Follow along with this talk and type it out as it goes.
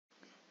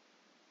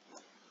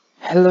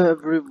Hello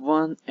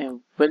everyone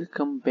and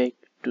welcome back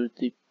to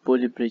the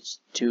Polybridge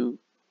 2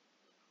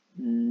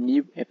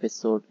 new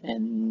episode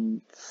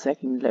and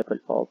second level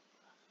of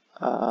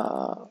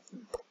uh,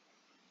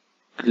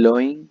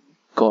 Glowing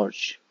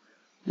Gorge.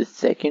 The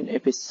second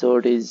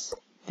episode is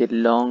the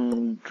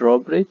Long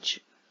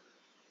Drawbridge.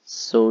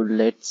 So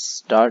let's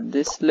start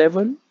this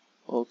level.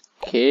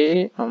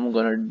 Okay, I'm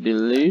gonna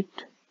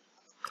delete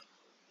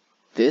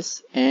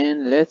this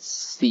and let's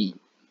see.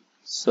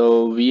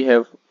 So we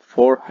have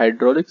 4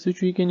 hydraulics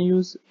which we can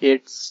use,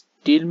 8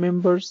 steel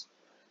members,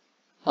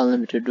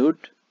 unlimited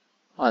wood,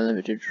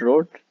 unlimited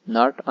road,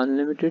 not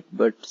unlimited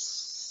but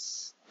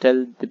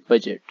still the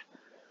budget.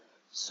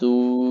 So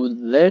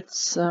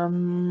let's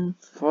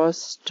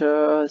first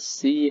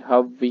see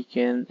how we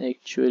can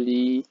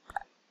actually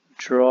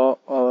draw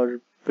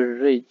our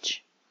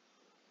bridge.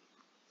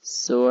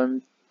 So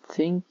I'm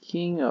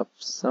thinking of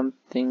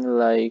something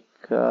like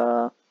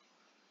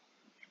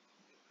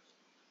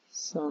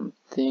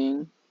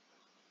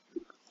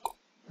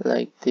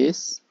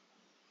this.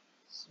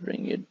 Let's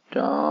bring it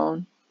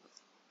down.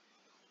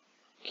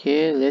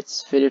 Okay,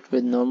 let's fill it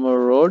with normal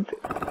road.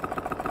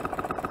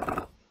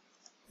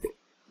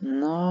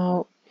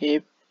 Now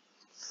if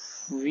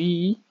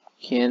we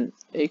can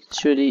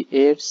actually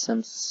add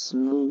some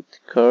smooth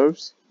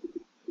curves,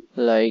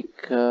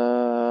 like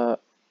from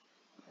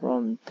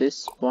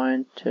this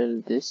point till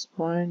this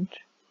point,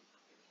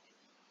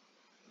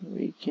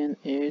 we can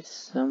add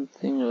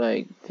something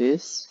like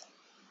this.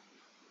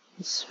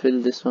 Let's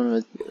fill this one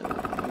with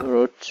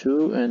road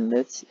 2 and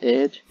let's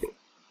add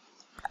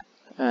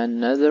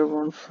another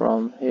one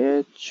from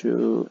here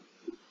to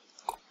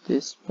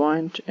this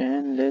point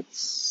and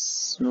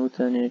let's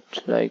smoothen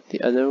it like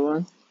the other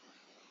one.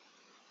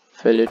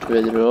 Fill it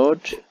with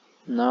road.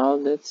 Now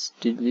let's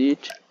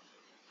delete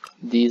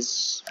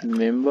these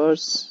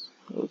members.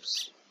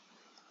 Oops,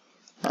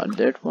 not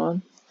that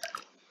one.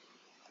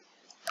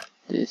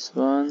 This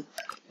one,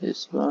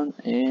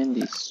 and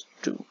these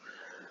two.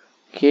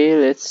 Okay,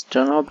 let's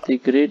turn off the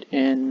grid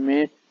and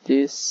make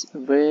this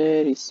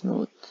very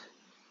smooth.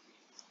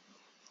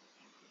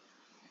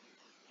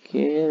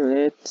 Okay,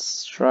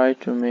 let's try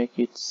to make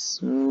it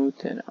smooth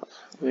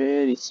enough,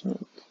 very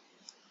smooth.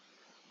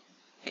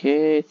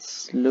 Okay,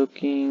 it's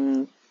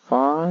looking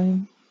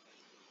fine.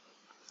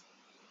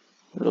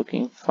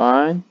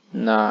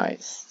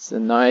 Nice. It's a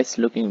nice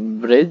looking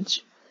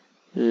bridge.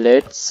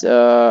 Let's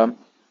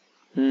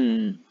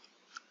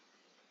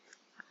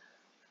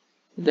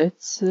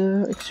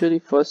actually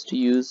first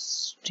use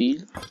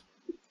steel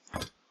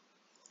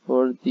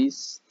for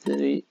these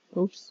 3.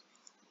 Oops.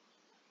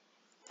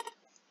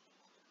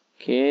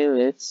 Okay,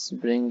 let's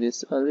bring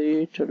this a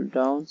little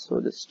down so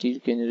the steel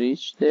can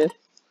reach there.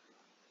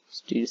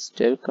 Steel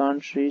still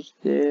can't reach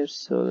there,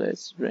 so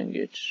let's bring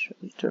it a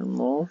little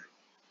more.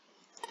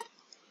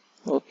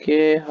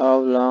 Okay, how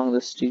long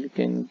the steel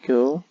can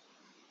go?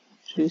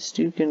 The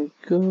steel can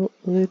go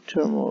a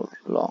little more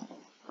long.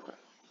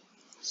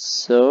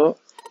 So,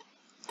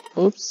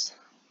 oops,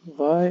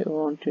 why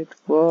won't it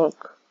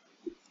work?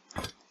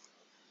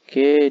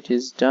 Okay, it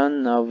is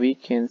done. Now we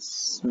can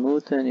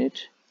smoothen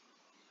it.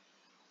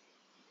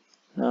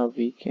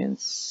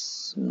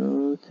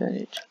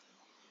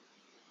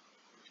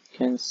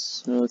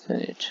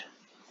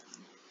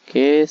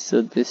 Okay,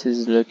 so this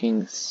is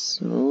looking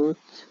smooth.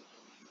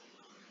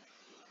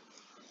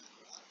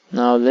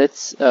 Now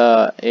let's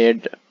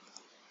add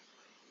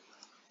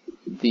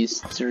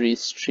these 3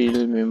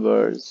 steel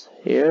members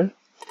here.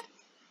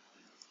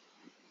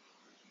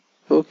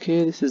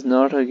 Okay, this is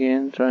not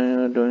again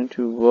going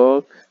to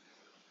work,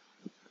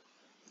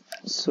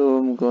 so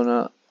I'm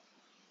gonna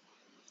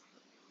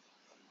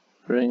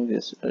bring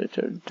this a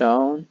little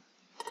down.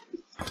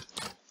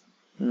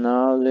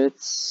 Now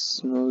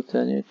let's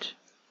smoothen it.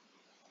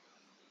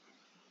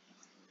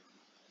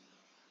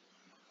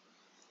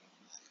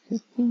 I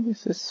think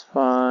this is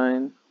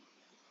fine.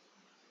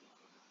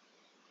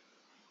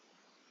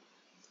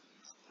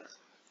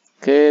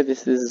 Okay,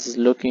 this is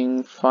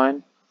looking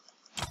fine.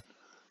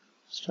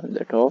 Let's turn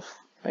that off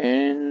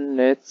and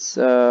let's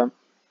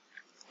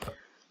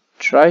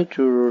try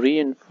to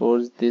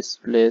reinforce this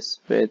place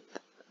with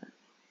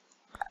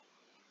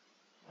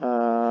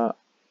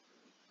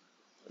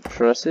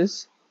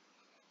trusses.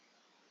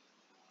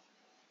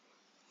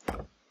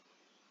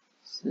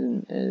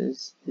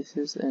 This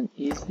is an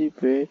easy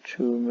way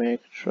to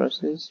make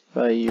trusses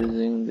by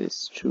using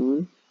this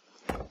tool.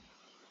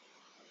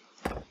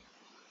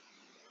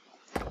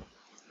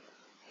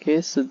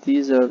 Okay, so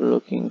these are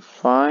looking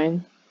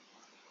fine.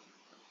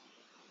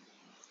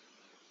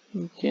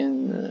 You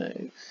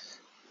can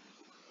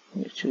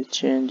actually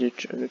change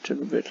it a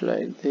little bit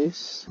like this,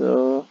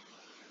 so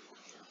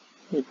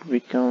it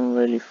become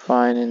very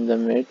fine in the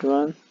mid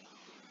one.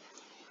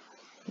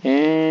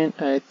 And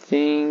I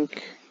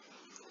think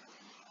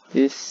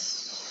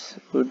this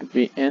would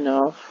be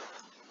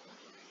enough,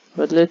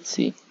 but let's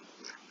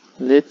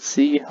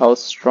see how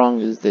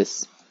strong is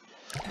this.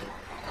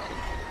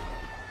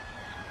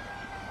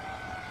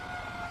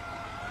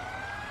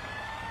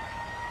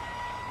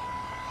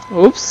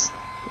 Oops,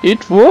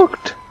 It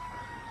worked!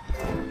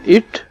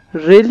 It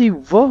really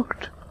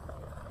worked!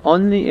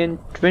 Only in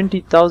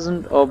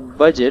 20,000 of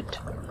budget,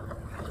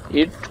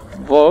 it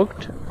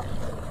worked.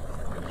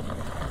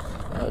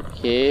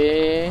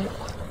 Okay.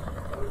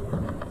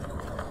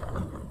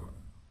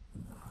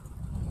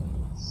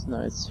 So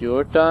now it's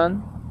your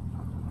turn.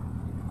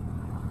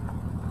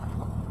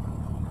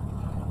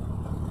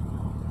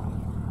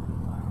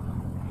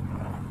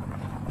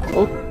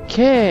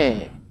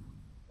 Okay.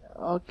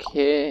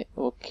 Okay,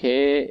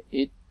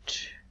 it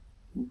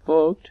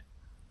worked.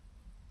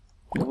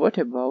 What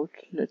about,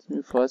 let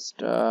me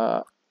first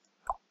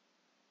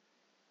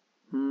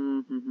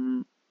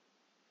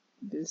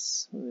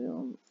this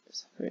will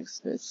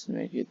fix. Let's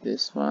make it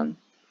this one.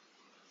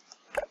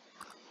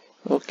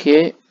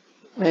 Okay,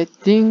 I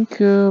think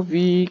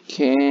we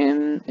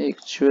can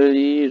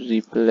actually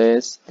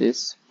replace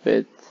this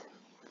with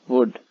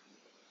wood.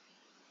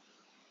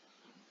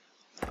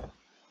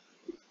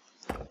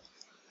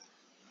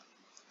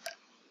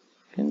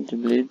 Can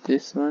delete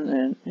this one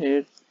and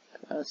add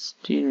a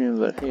steel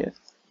member here,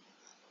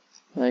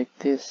 like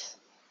this.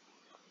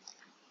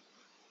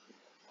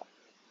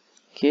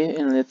 Okay,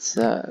 and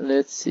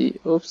let's see.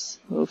 Oops.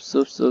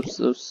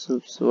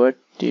 What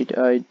did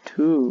I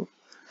do?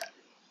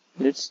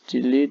 Let's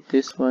delete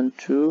this one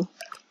too,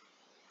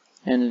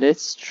 and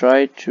let's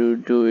try to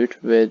do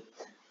it with.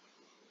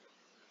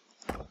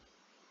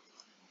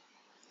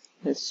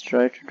 Let's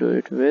try to do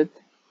it with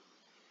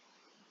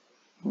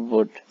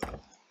wood.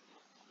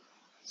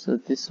 So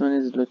this one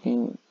is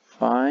looking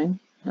fine,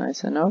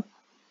 nice enough.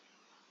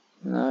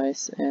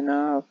 Nice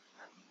enough.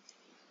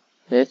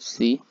 Let's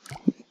see.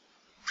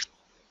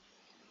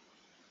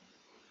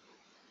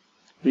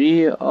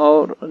 We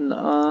are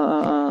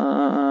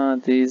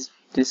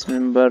this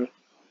member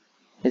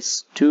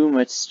is too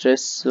much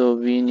stress, so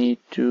we need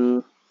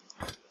to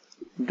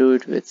do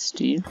it with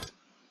steel.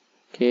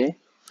 Okay.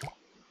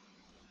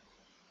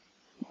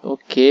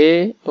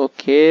 Okay,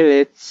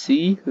 let's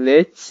see.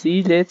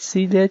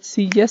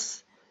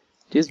 Yes,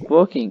 it is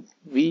working.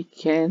 We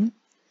can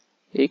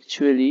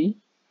actually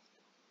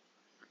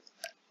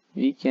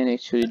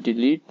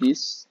delete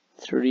these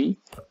three.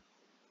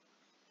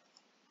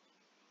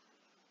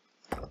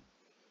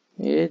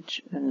 Add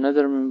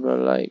another member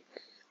like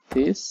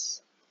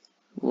this,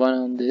 one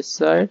on this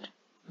side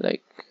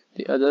like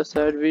the other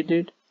side we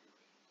did,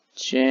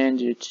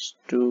 change it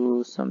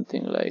to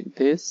something like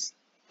this,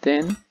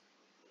 then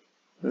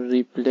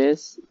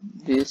replace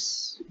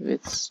this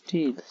with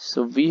steel.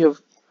 So we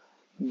have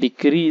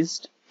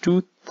decreased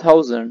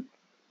 2000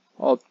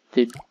 of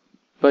the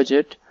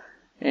budget,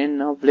 and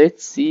now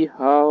let's see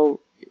how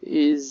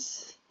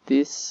is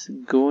this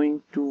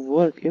going to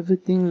work.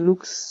 Everything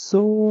looks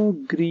so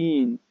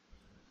green.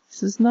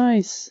 This is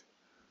nice.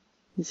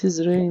 This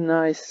is really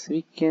nice.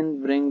 We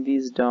can bring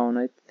these down.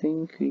 I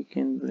think we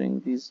can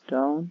bring these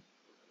down.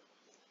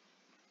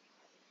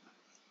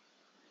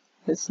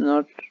 Let's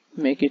not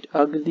make it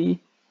ugly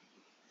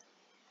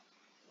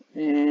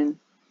and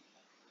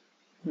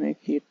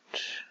make it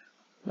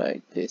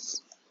like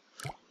this.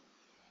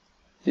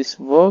 This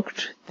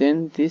worked.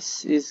 Then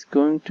this is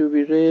going to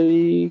be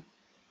really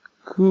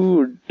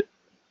good.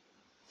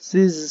 This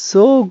is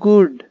so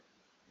good.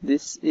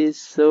 This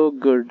is so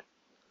good.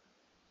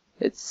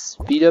 Let's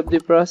speed up the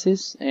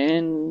process.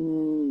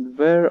 And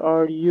where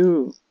are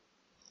you?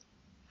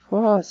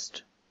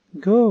 Fast.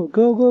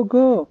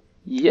 Go.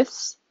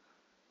 Yes,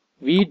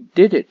 we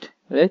did it.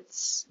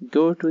 Let's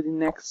go to the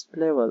next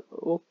level.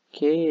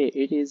 Okay,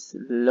 it is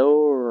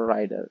low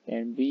rider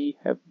and we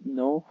have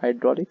no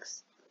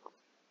hydraulics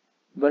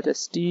but a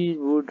steel,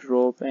 wood,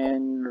 rope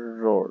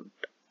and rod.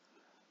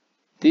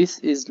 This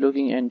is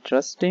looking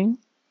interesting.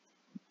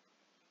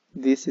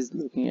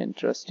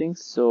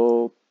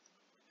 So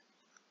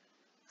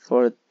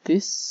for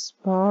this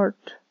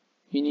part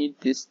we need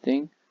this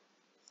thing.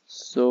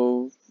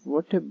 So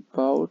what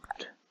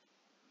about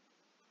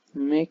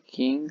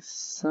making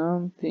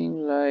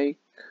something like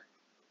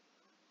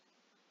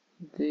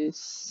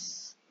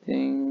this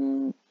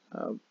thing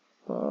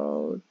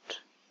about,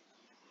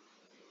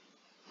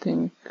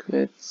 think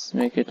let's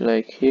make it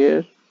like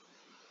here.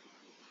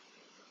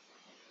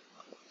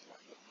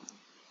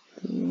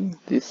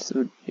 This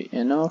would be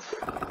enough.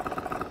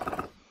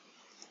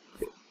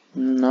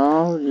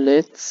 Now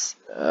let's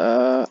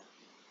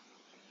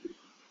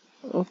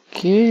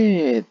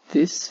okay,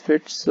 this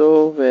fits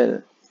so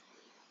well.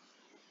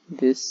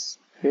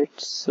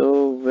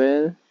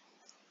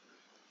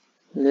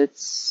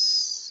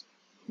 Let's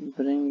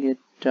bring it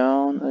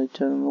down a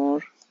little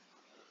more.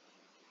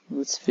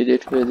 Let's fill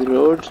it with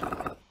road.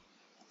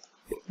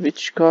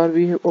 Which car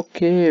we have?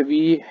 Okay,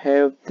 we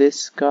have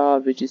this car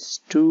which is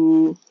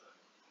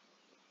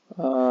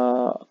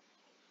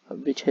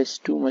which has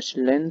too much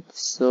length,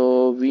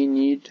 so we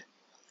need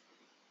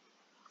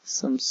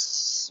some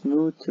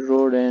smooth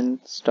road and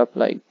stuff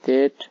like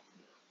that,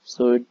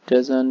 so it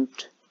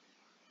doesn't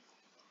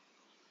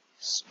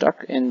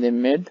stuck in the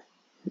mid.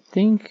 I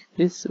think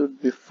this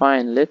would be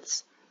fine.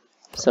 Let's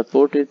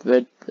support it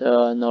with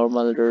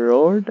normal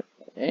road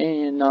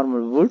and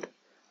normal wood.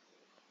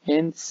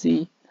 and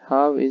see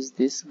how is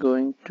this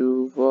going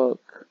to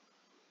work.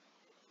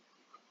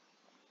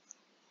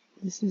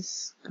 This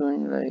is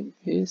going like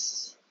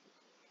this.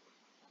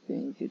 I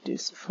think it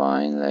is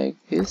fine like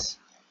this.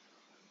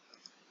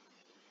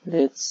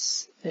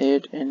 Let's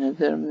add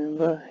another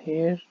member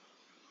here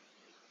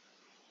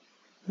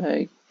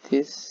like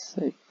this.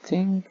 I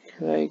think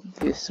like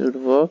this would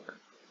work.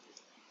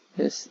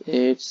 Let's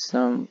add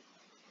some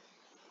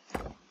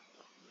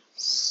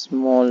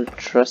small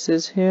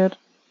trusses here,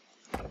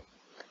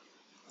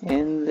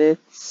 and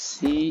let's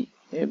see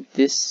if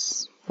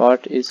this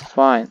part is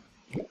fine.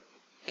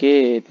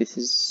 Okay, this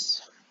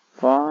is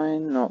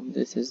fine. No,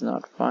 this is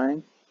not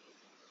fine.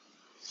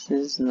 This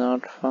is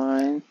not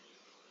fine.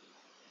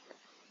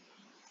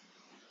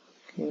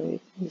 Okay,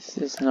 this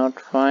is not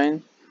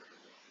fine.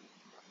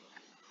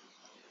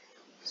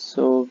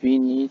 So we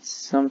need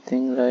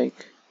something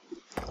like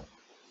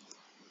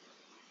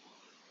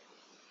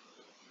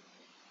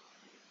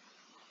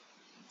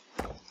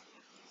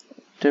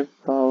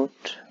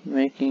about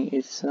making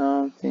it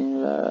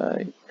something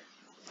like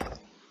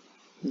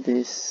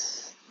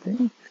this. I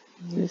think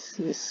this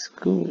is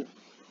cool.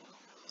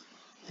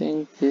 I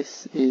think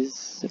this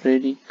is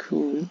really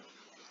cool.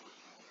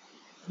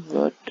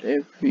 But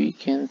if we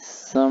can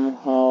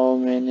somehow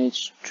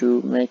manage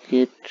to make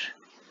it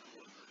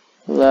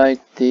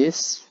like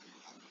this.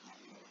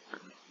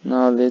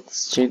 Now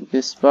let's check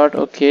this part.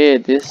 Okay,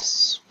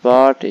 this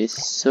part is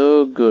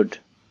so good.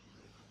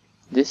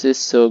 This is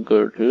so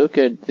good. Look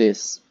at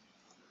this.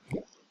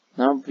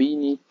 Now we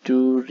need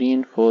to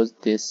reinforce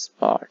this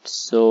part.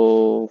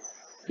 So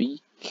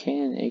we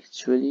can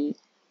actually,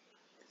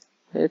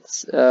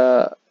 let's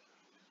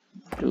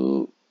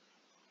do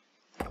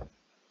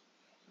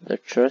the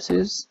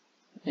trusses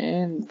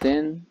and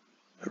then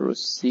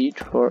proceed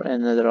for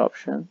another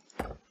option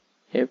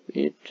if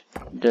it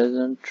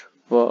doesn't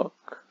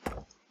work.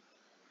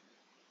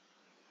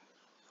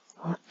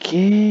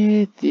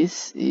 Okay,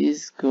 this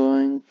is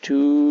going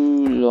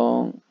too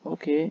long.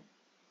 Okay,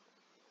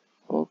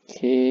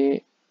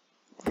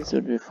 this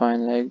would be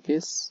fine like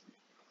this.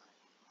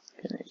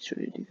 Can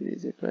actually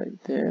decrease it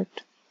like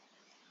that.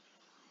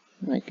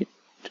 Make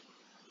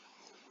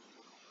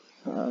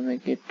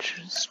it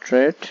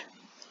straight.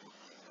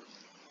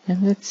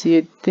 And let's see,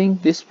 I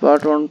think this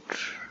part won't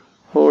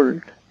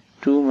hold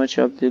too much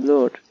of the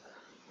load.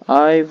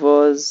 I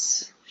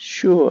was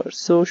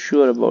so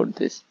sure about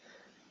this,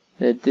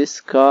 that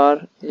this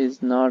car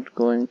is not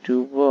going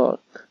to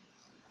work.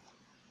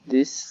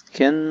 This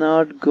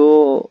cannot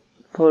go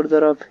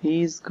further up.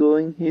 He's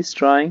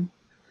trying.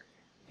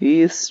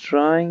 Okay.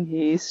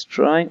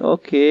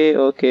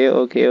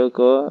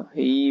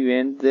 He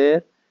went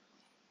there.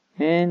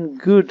 And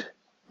good.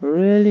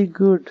 Really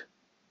good.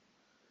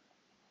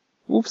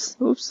 Oops.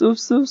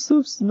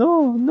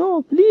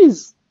 No,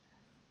 please.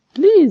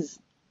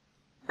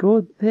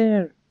 Go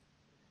there.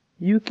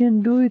 You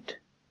can do it.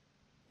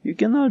 You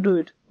cannot do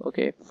it.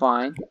 Okay,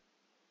 fine.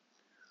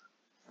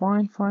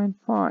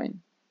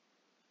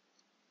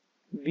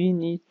 We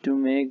need to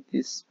make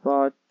this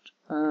part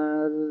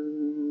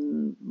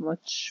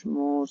much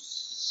more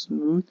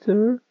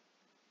smoother.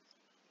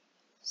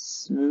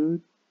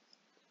 Smooth.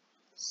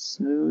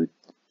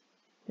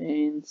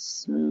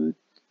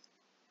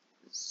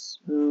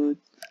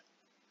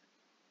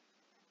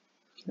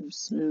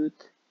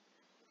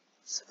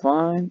 It's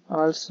fine.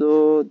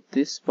 Also,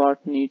 this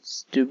part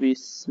needs to be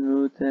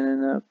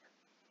smoothened up.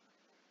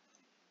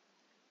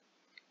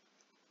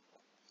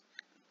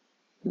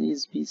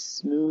 Please be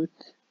smooth.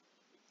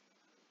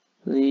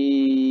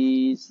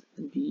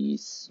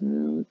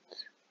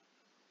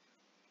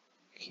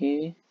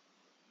 Okay.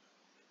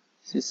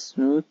 This is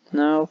smooth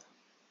now.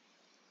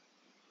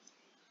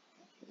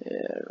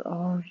 Where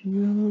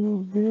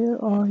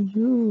are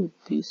you?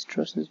 These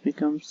trusses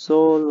become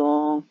so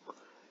long.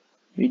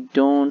 We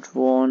don't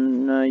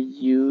wanna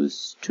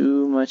use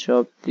too much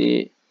of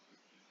the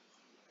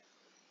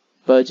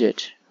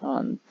budget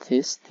on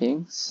this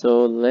thing,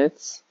 so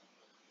let's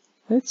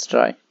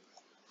try.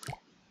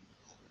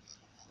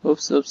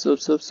 Oops.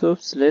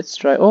 Let's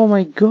try. Oh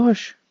my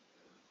gosh,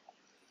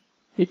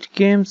 it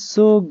came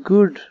so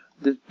good.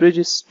 The bridge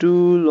is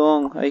too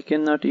long. I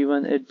cannot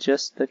even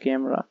adjust the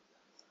camera.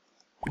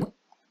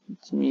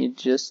 Let me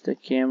adjust the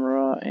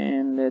camera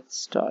and let's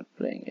start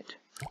playing it.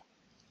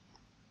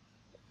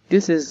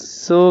 This is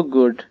so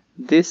good.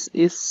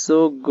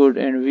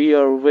 And we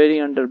are very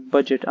under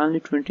budget. Only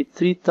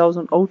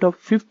 23,000 out of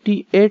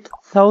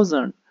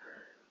 58,000.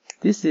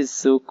 This is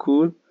so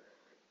cool.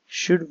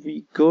 Should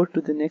we go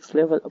to the next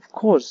level? Of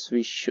course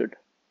we should.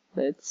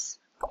 Let's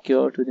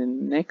go to the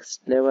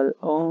next level.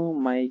 Oh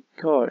my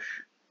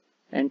gosh.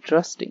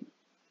 Interesting.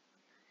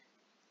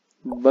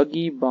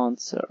 Buggy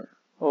bouncer.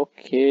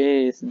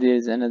 Okay, so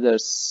there's another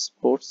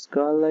sports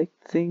car like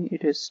thing.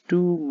 It has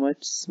too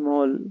much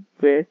small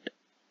weight,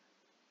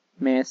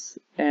 mass,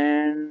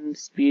 and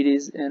speed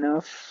is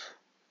enough.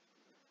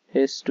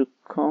 Has to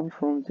come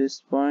from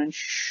this point.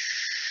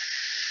 Shoo.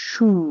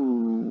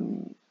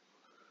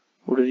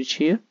 Would he reach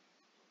here?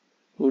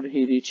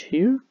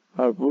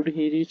 Or would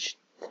he reach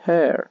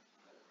there.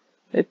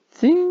 I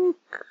think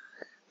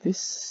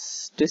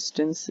this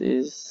distance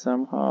is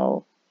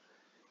somehow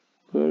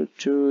equal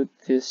to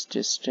this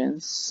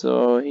distance,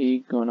 so he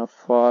gonna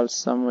fall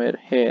somewhere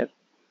here.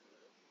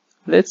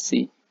 Let's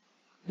see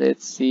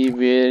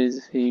where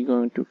is he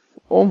going to.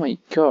 Oh my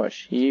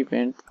gosh, he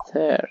went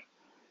there.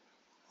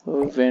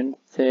 Who went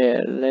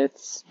there?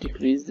 Let's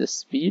decrease the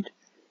speed.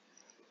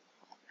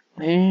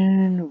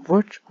 And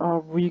what are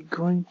we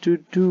going to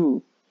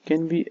do?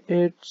 Can we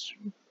add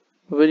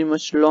very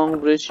much long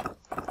bridge?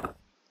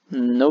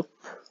 Nope,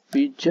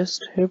 we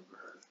just have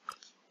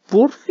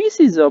 4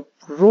 pieces of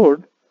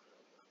road.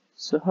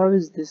 So how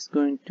is this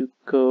going to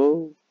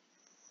go?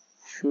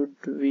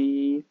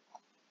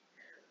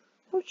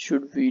 What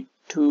should we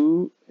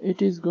do?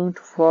 It is going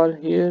to fall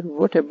here.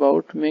 What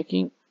about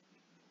making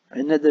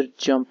another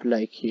jump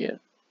like here?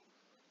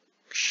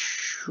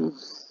 Shoo.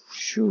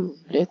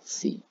 Let's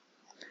see.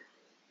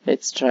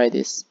 Let's try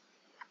this.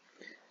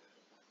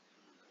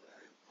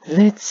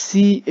 Let's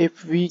see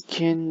if we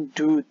can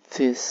do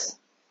this.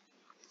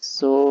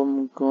 So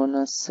I'm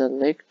gonna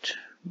select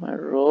my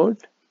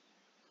road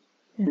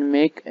and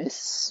make a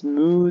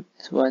smooth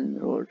one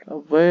road, a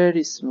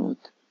very smooth.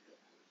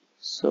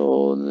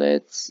 So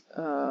let's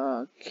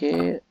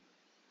okay,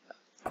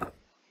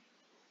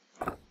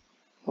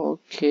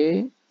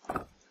 I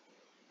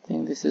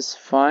think this is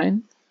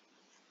fine.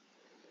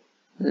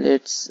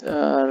 Let's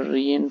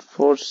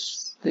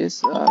reinforce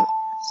this or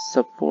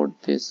support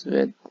this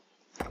with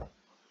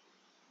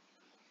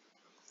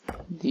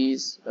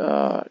these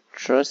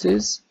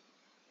trusses.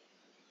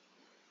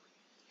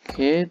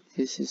 Okay,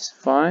 this is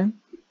fine.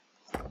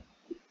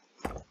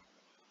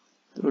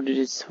 Would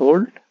this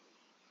hold?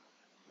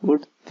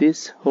 Would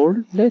this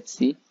hold? Let's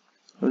see.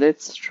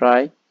 Let's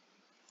try.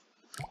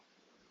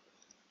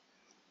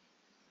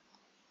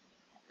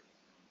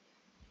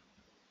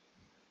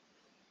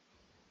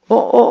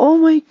 Oh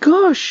my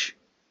gosh!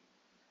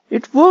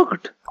 It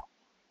worked!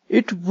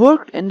 It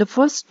worked in the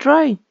first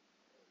try!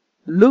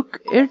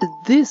 Look at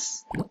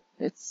this!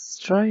 Let's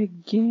try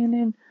again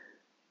and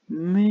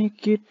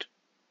make it.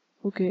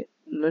 Okay,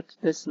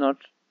 let's not.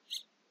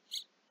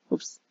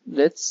 Oops,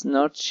 let's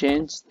not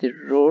change the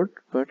road,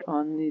 but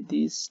only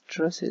these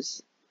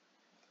trusses.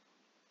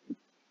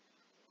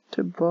 What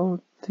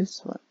about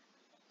this one?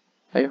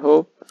 I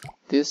hope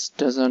this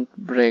doesn't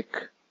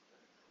break.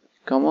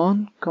 Come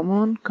on.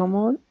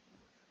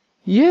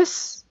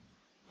 Yes!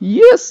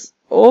 Yes!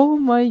 Oh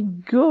my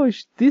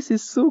gosh, this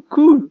is so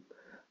cool!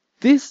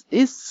 This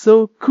is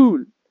so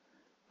cool!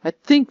 I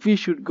think we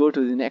should go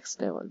to the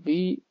next level.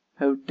 We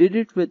have did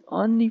it with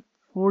only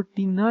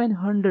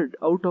 4900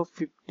 out of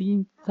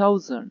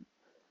 15,000.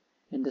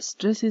 And the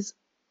stresses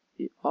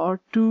are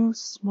too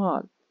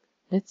small.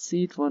 Let's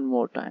see it one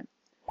more time.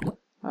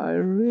 I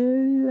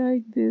really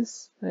like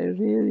this.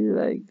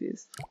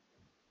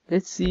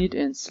 Let's see it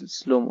in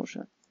slow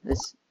motion.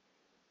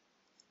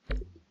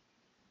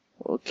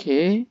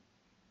 Okay.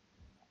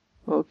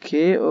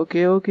 There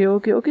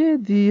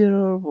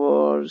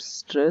was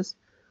stress.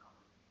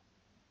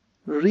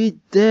 Reach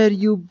there,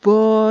 you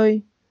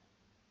boy.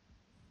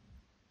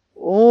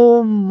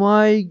 Oh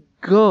my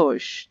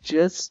gosh.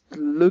 Just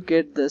look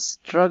at the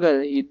struggle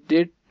he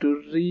did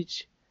to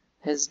reach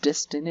his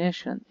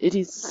destination. It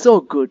is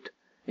so good.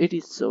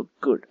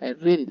 I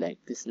really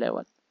like this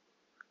level.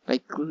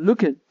 Like,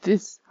 look at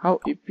this. How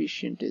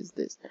efficient is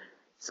this?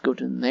 Let's go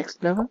to the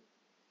next level.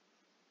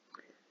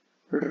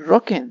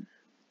 Rockin'.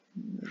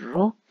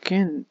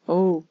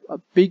 Oh, a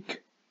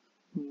big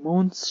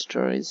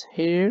monster is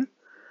here.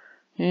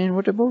 And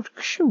what about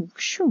shoo?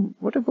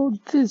 What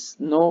about this?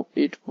 No,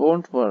 it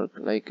won't work.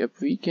 Like, if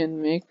we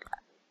can make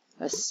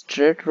a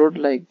straight road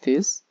like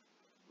this,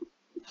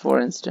 for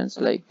instance,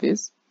 like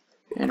this,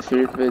 and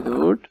fill it with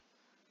wood,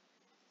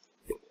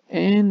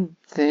 and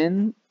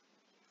then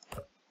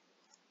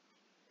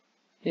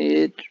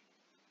it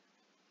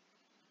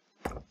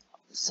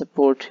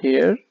support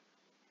here,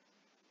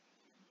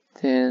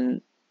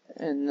 then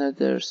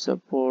another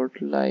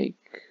support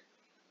like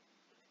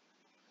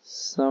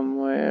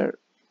somewhere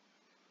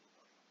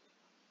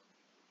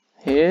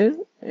here,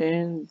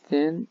 and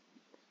then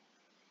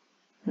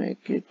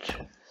make it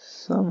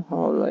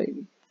somehow like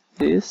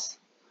this.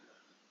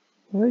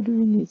 Why do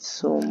we need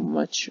so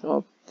much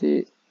of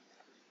the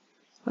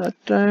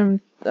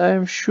time?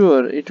 I'm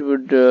sure it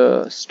would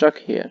stuck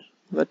here,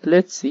 but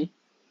let's see.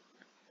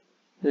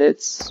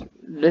 Let's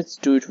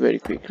do it very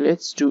quick.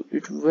 Let's do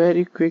it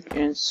very quick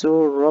and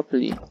so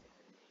roughly,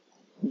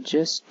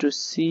 just to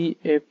see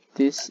if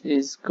this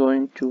is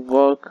going to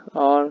work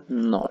or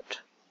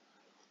not.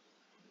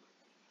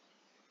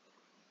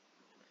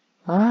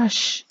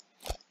 Ash,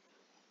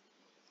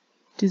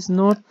 it is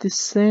not the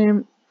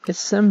same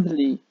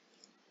assembly,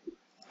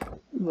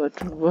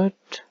 but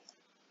whatever,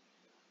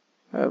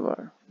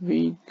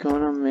 we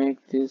gonna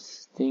make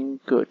this thing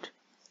good.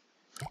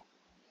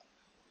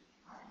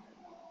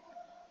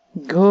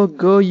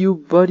 Go you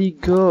buddy,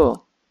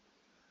 go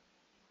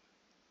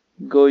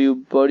you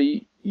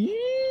buddy.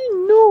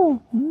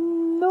 No,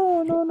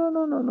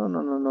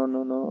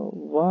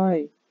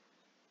 why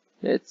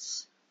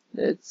let's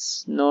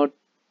not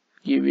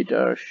give it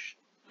our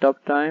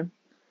stop time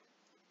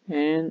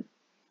and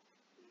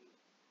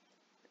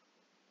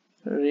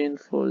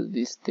reinforce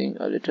this thing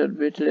a little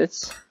bit.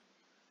 Let's,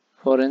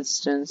 for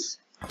instance,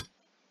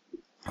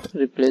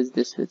 replace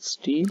this with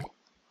steel.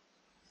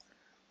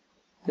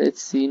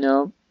 Let's see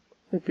now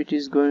if it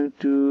is going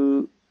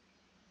to.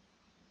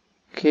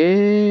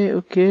 Okay,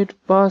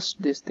 it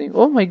passed this thing.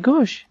 Oh my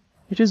gosh,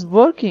 it is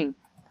working.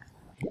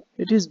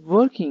 It is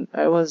working.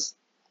 I was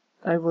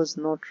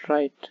not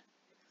right.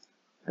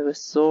 I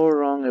was so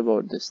wrong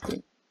about this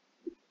thing.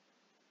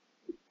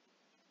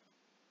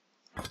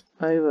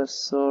 I was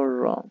so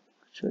wrong.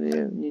 Actually,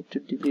 I need to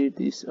delete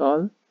this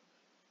all.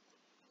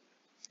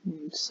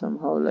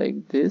 Somehow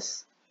like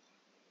this.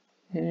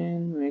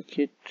 And make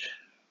it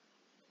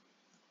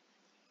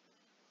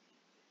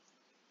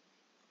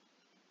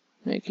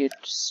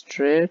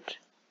straight.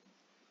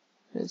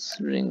 Let's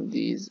bring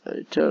these a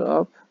little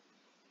up.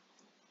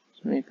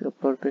 Make a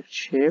perfect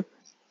shape.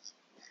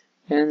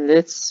 And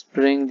let's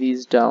bring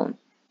these down,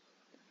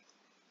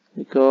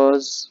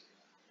 because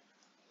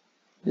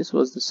this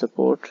was the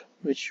support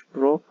which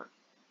broke.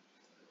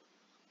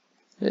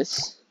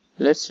 Let's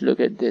look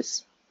at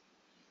this.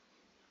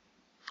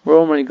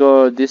 Oh my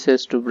god, this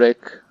has to break.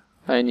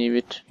 I knew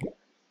it.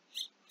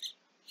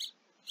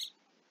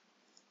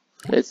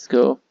 Let's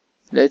go.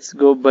 Let's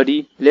go,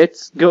 buddy.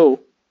 Let's go.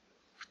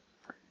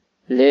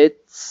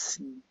 Let's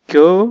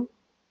go.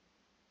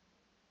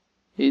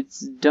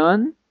 It's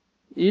done.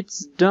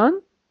 It's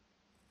done.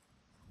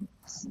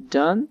 It's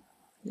done.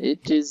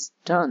 It is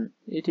done.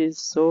 It is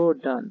so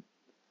done.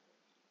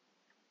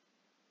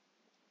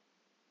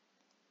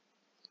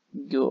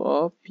 Go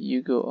up.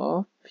 You go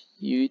up.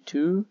 You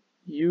too.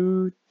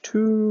 You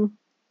too.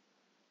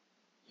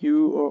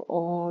 You are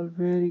all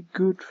very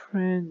good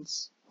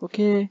friends.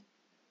 Okay?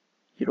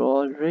 You're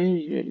all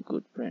really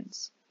good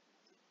friends.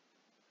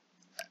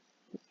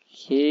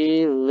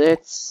 Okay,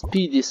 let's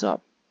speed this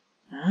up.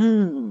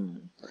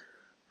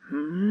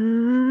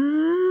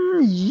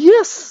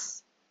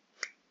 Yes!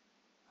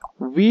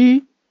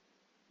 We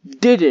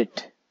did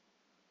it!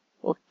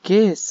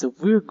 Okay, so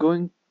we're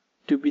going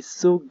to be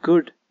so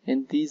good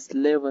in this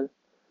level.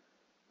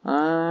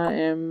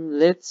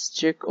 Let's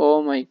check.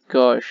 Oh my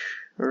gosh,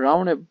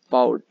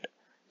 roundabout.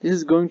 This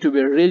is going to be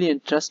a really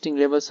interesting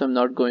level, so I'm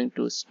not going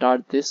to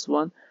start this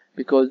one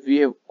because we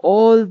have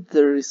all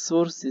the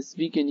resources.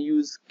 We can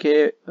use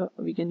cable.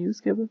 We can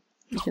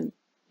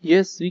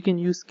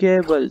use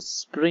cable,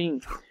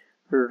 spring,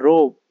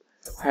 rope,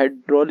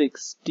 hydraulic,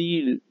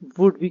 steel,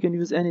 wood. We can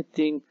use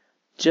anything.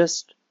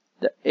 Just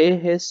the A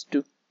has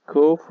to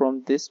go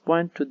from this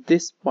point to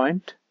this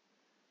point.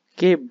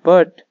 Okay,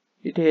 but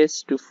it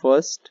has to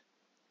first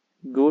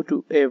go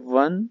to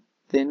A1,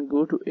 then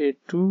go to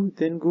A2,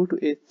 then go to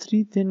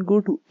A3, then go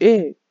to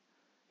A.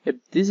 If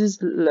this is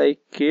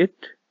like it,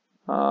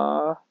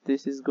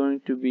 this is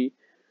going to be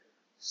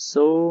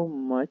so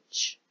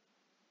much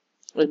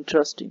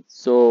interesting.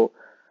 So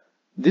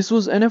this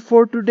was enough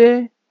for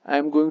today.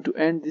 I'm going to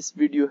end this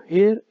video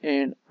here,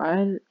 and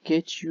I'll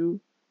catch you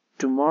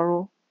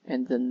tomorrow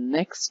in the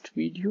next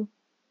video.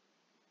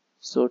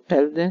 So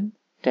till then,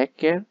 take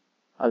care.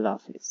 Allah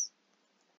Hafiz.